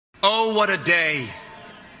Oh, what a day.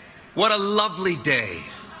 What a lovely day.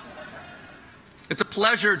 It's a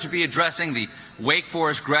pleasure to be addressing the Wake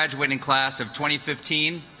Forest graduating class of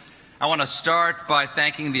 2015. I want to start by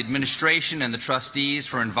thanking the administration and the trustees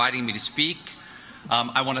for inviting me to speak.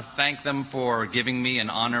 I want to thank them for giving me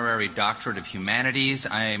an honorary doctorate of humanities.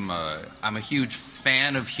 I'm a huge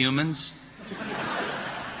fan of humans.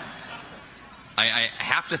 I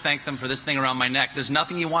have to thank them for this thing around my neck. There's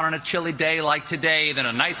nothing you want on a chilly day like today than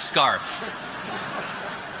a nice scarf.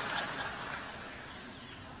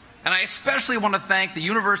 And I especially want to thank the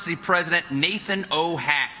university president, Nathan O.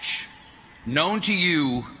 Hatch, known to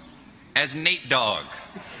you as Nate Dogg.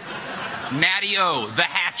 Natty O, the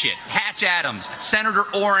Hatchet, Hatch Adams, Senator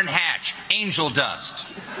Orrin Hatch, Angel Dust.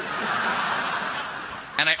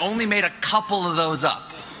 And I only made a couple of those up.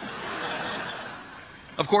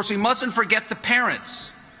 Of course, we mustn't forget the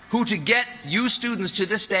parents, who to get you students to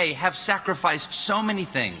this day have sacrificed so many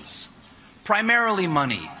things, primarily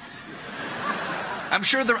money. I'm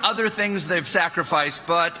sure there are other things they've sacrificed,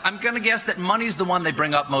 but I'm going to guess that money's the one they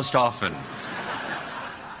bring up most often.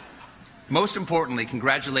 Most importantly,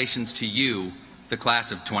 congratulations to you, the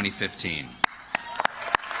class of 2015.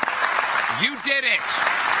 You did it!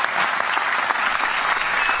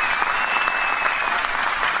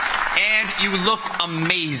 And you look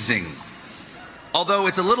amazing. Although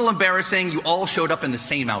it's a little embarrassing, you all showed up in the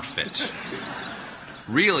same outfit.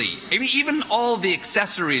 Really, I mean, even all the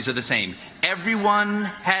accessories are the same. Everyone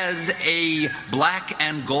has a black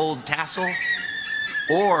and gold tassel?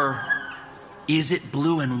 Or is it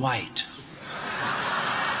blue and white?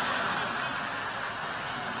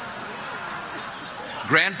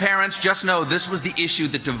 Grandparents, just know this was the issue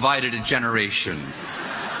that divided a generation.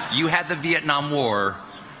 You had the Vietnam War.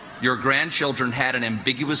 Your grandchildren had an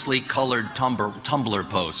ambiguously colored Tumblr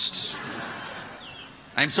post.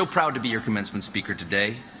 I'm so proud to be your commencement speaker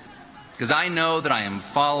today, because I know that I am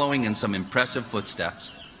following in some impressive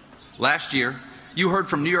footsteps. Last year, you heard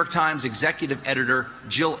from New York Times executive editor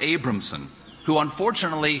Jill Abramson, who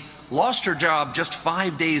unfortunately lost her job just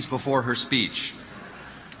 5 days before her speech.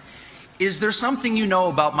 Is there something you know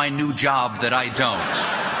about my new job that I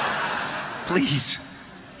don't? Please,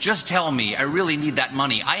 just tell me. I really need that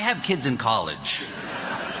money. I have kids in college.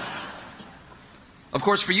 Of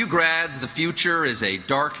course, for you grads, the future is a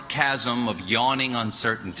dark chasm of yawning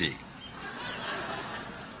uncertainty.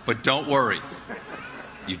 But don't worry.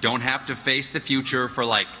 You don't have to face the future for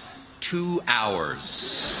like 2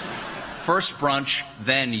 hours. First brunch,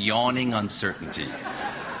 then yawning uncertainty.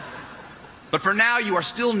 But for now, you are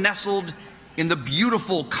still nestled in the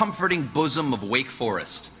beautiful, comforting bosom of Wake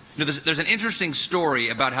Forest. You know, there's an interesting story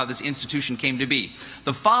about how this institution came to be.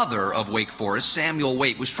 The father of Wake Forest, Samuel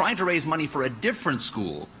Waite, was trying to raise money for a different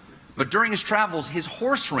school, but during his travels, his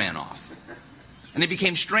horse ran off, and he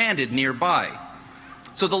became stranded nearby.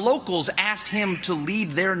 So the locals asked him to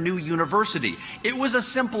lead their new university. It was a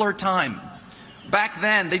simpler time. Back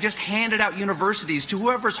then, they just handed out universities to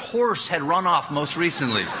whoever's horse had run off most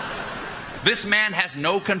recently. This man has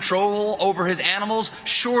no control over his animals.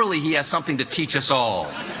 Surely he has something to teach us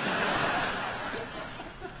all.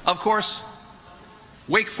 Of course,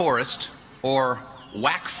 Wake Forest, or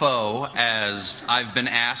WACFO, as I've been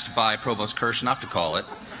asked by Provost Kirsch not to call it,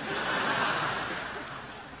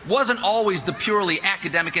 wasn't always the purely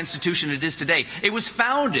academic institution it is today. It was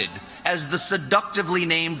founded as the seductively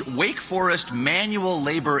named Wake Forest Manual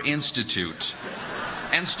Labor Institute.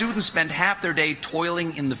 And students spent half their day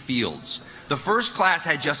toiling in the fields. The first class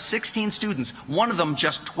had just 16 students, one of them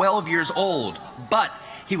just 12 years old. But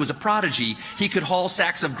he was a prodigy. He could haul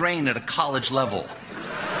sacks of grain at a college level.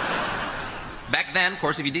 Back then, of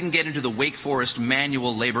course, if you didn't get into the Wake Forest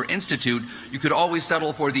Manual Labor Institute, you could always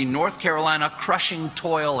settle for the North Carolina Crushing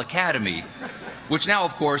Toil Academy, which now,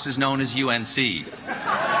 of course, is known as UNC.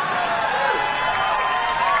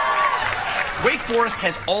 Wake Forest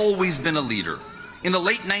has always been a leader. In the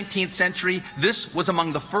late 19th century, this was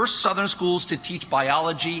among the first Southern schools to teach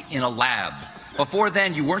biology in a lab. Before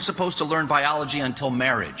then, you weren't supposed to learn biology until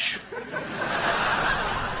marriage.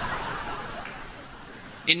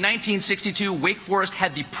 In 1962, Wake Forest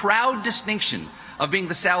had the proud distinction of being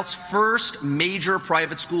the South's first major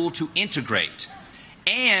private school to integrate.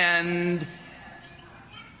 And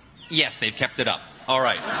yes, they've kept it up. All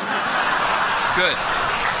right. Good.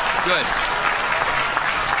 Good.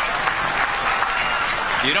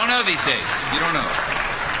 You don't know these days. You don't know.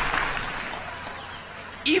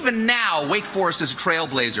 Even now, Wake Forest is a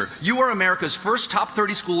trailblazer. You are America's first top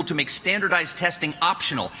 30 school to make standardized testing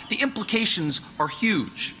optional. The implications are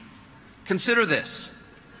huge. Consider this.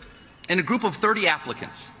 In a group of 30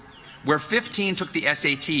 applicants, where 15 took the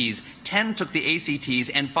SATs, 10 took the ACTs,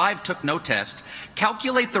 and 5 took no test,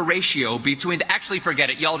 calculate the ratio between the... Actually, forget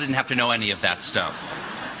it. Y'all didn't have to know any of that stuff.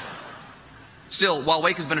 Still, while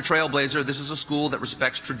Wake has been a trailblazer, this is a school that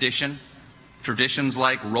respects tradition. Traditions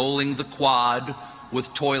like rolling the quad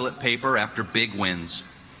with toilet paper after big wins.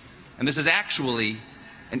 And this is actually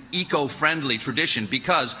an eco-friendly tradition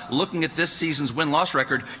because, looking at this season's win-loss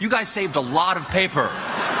record, you guys saved a lot of paper.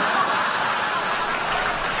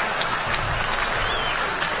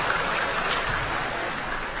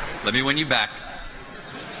 Let me win you back.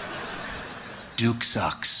 Duke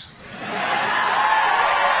sucks.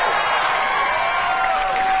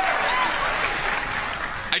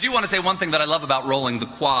 I do want to say one thing that I love about rolling the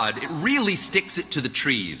quad. It really sticks it to the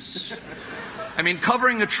trees. I mean,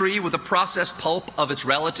 covering a tree with the processed pulp of its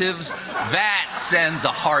relatives, that sends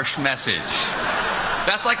a harsh message.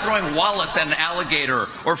 That's like throwing wallets at an alligator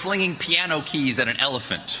or flinging piano keys at an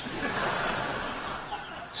elephant.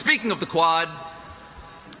 Speaking of the quad,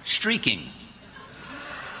 streaking.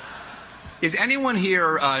 Is anyone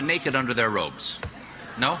here naked under their robes?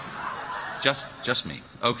 No? Just me.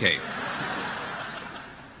 Okay.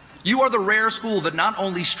 You are the rare school that not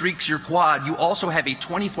only streaks your quad, you also have a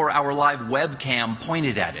 24-hour live webcam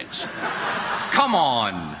pointed at it. Come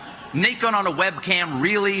on. Naked on a webcam,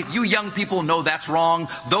 really? You young people know that's wrong.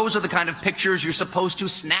 Those are the kind of pictures you're supposed to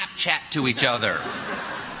Snapchat to each other.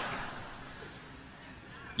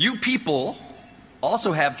 You people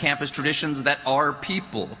also have campus traditions that are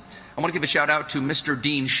people. I want to give a shout out to Mr.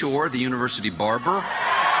 Dean Shore, the university barber. Is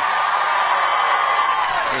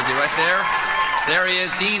he right there? There he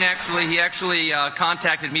is. Dean he actually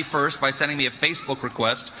contacted me first by sending me a Facebook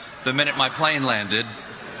request the minute my plane landed.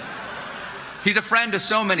 He's a friend to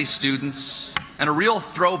so many students and a real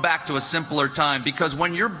throwback to a simpler time because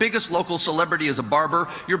when your biggest local celebrity is a barber,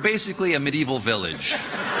 you're basically a medieval village.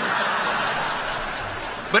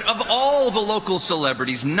 But of all the local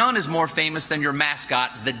celebrities, none is more famous than your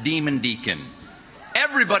mascot, the Demon Deacon.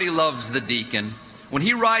 Everybody loves the Deacon. When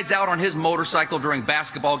he rides out on his motorcycle during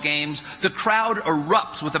basketball games, the crowd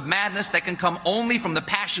erupts with a madness that can come only from the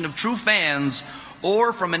passion of true fans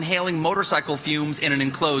or from inhaling motorcycle fumes in an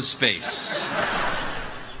enclosed space.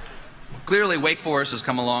 Clearly, Wake Forest has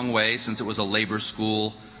come a long way since it was a labor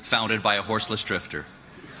school founded by a horseless drifter.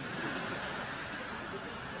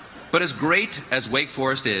 But as great as Wake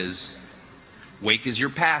Forest is, Wake is your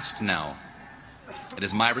past now. It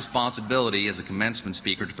is my responsibility as a commencement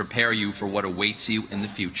speaker to prepare you for what awaits you in the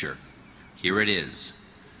future. Here it is.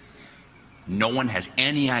 No one has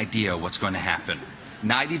any idea what's going to happen.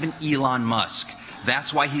 Not even Elon Musk.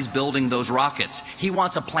 That's why he's building those rockets. He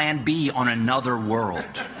wants a plan B on another world.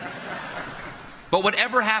 But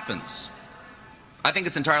whatever happens, I think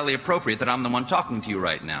it's entirely appropriate that I'm the one talking to you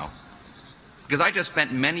right now. Because I just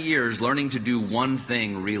spent many years learning to do one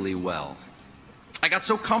thing really well. I got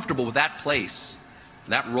so comfortable with that place,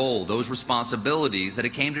 that role, those responsibilities, that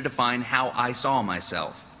it came to define how I saw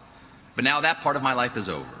myself. But now that part of my life is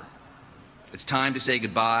over. It's time to say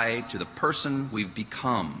goodbye to the person we've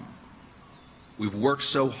become. We've worked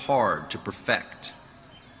so hard to perfect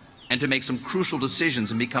and to make some crucial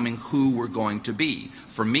decisions in becoming who we're going to be.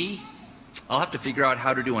 For me, I'll have to figure out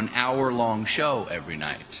how to do an hour-long show every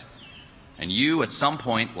night. And you, at some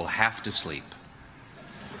point, will have to sleep.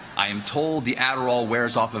 I am told the Adderall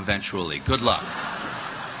wears off eventually. Good luck.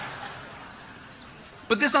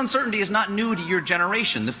 But this uncertainty is not new to your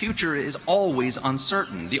generation. The future is always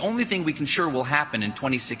uncertain. The only thing we can sure will happen in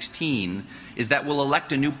 2016 is that we'll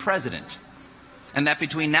elect a new president. And that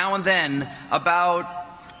between now and then, about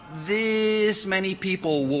this many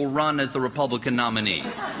people will run as the Republican nominee.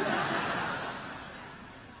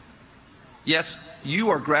 Yes, you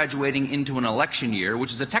are graduating into an election year,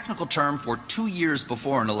 which is a technical term for 2 years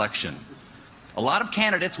before an election. A lot of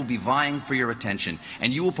candidates will be vying for your attention,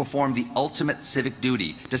 and you will perform the ultimate civic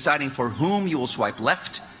duty, deciding for whom you will swipe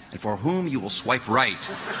left and for whom you will swipe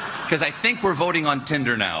right. Because I think we're voting on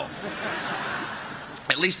Tinder now.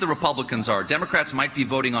 At least the Republicans are. Democrats might be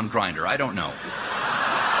voting on Grindr. I don't know.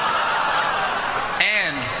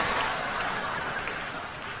 And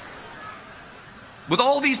with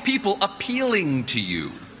all these people appealing to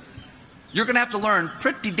you, you're going to have to learn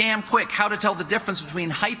pretty damn quick how to tell the difference between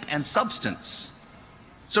hype and substance.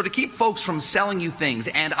 So to keep folks from selling you things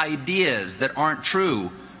and ideas that aren't true,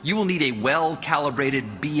 you will need a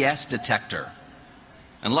well-calibrated BS detector.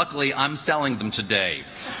 And luckily, I'm selling them today.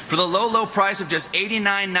 For the low, low price of just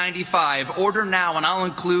 $89.95, order now and I'll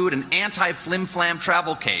include an anti-flim-flam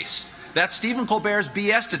travel case. That's Stephen Colbert's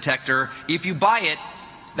BS detector. If you buy it,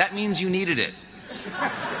 that means you needed it.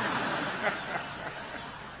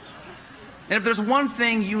 And if there's one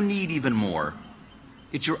thing you need even more,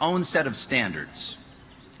 it's your own set of standards.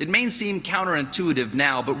 It may seem counterintuitive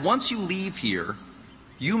now, but once you leave here,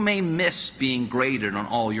 you may miss being graded on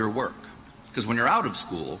all your work. Because when you're out of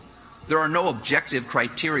school, there are no objective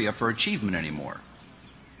criteria for achievement anymore.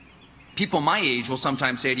 People my age will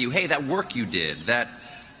sometimes say to you, hey, that work you did, that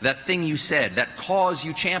thing you said, that cause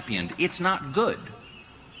you championed, it's not good.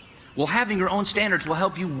 Well, having your own standards will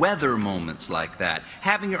help you weather moments like that.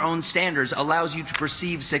 Having your own standards allows you to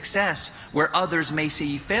perceive success where others may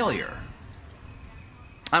see failure.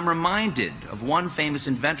 I'm reminded of one famous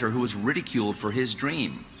inventor who was ridiculed for his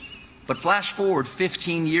dream. But flash forward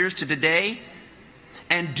 15 years to today,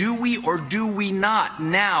 and do we or do we not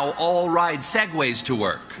now all ride Segways to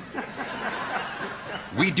work?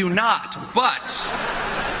 We do not, but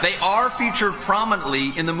they are featured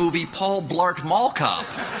prominently in the movie Paul Blart Mall Cop.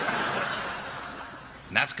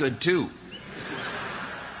 And that's good too.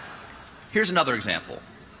 Here's another example.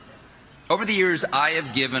 Over the years, I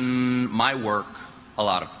have given my work a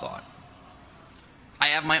lot of thought. I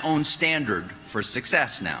have my own standard for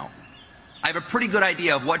success now. I have a pretty good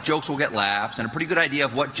idea of what jokes will get laughs and a pretty good idea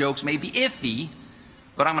of what jokes may be iffy,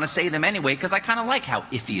 but I'm going to say them anyway because I kind of like how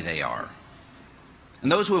iffy they are.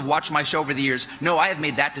 And those who have watched my show over the years know I have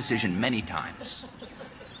made that decision many times.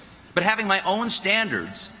 But having my own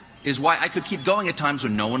standards is why I could keep going at times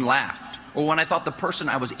when no one laughed, or when I thought the person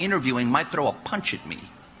I was interviewing might throw a punch at me.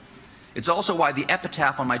 It's also why the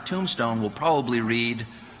epitaph on my tombstone will probably read,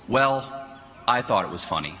 well, I thought it was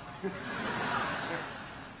funny.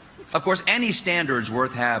 Of course, any standards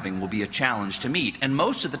worth having will be a challenge to meet, and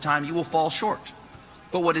most of the time you will fall short.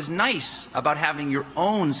 But what is nice about having your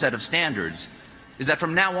own set of standards is that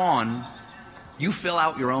from now on, you fill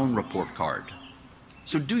out your own report card.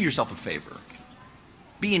 So do yourself a favor.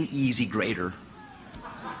 Be an easy grader.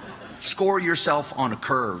 Score yourself on a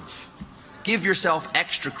curve. Give yourself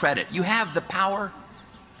extra credit. You have the power.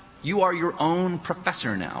 You are your own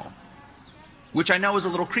professor now. Which I know is a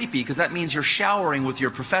little creepy because that means you're showering with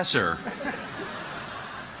your professor.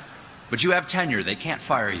 But you have tenure. They can't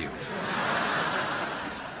fire you.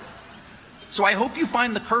 So I hope you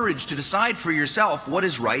find the courage to decide for yourself what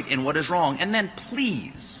is right and what is wrong. And then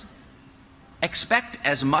please, expect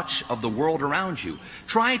as much of the world around you.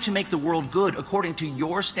 Try to make the world good according to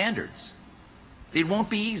your standards. It won't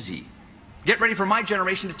be easy. Get ready for my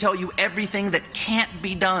generation to tell you everything that can't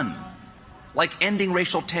be done, like ending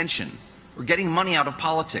racial tension, or getting money out of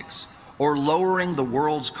politics, or lowering the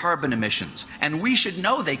world's carbon emissions. And we should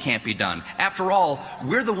know they can't be done. After all,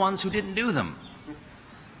 we're the ones who didn't do them.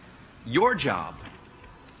 Your job,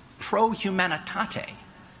 pro humanitate,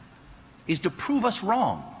 is to prove us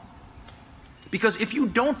wrong. Because if you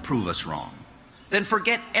don't prove us wrong, then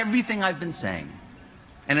forget everything I've been saying.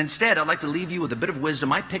 And instead, I'd like to leave you with a bit of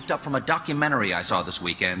wisdom I picked up from a documentary I saw this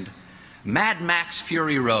weekend, Mad Max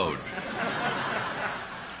Fury Road.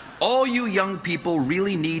 All you young people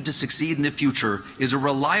really need to succeed in the future is a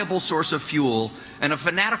reliable source of fuel and a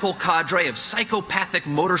fanatical cadre of psychopathic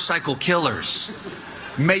motorcycle killers.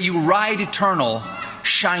 May you ride eternal,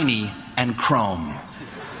 shiny, and chrome.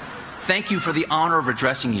 Thank you for the honor of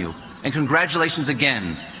addressing you, and congratulations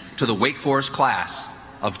again to the Wake Forest class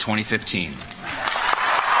of 2015.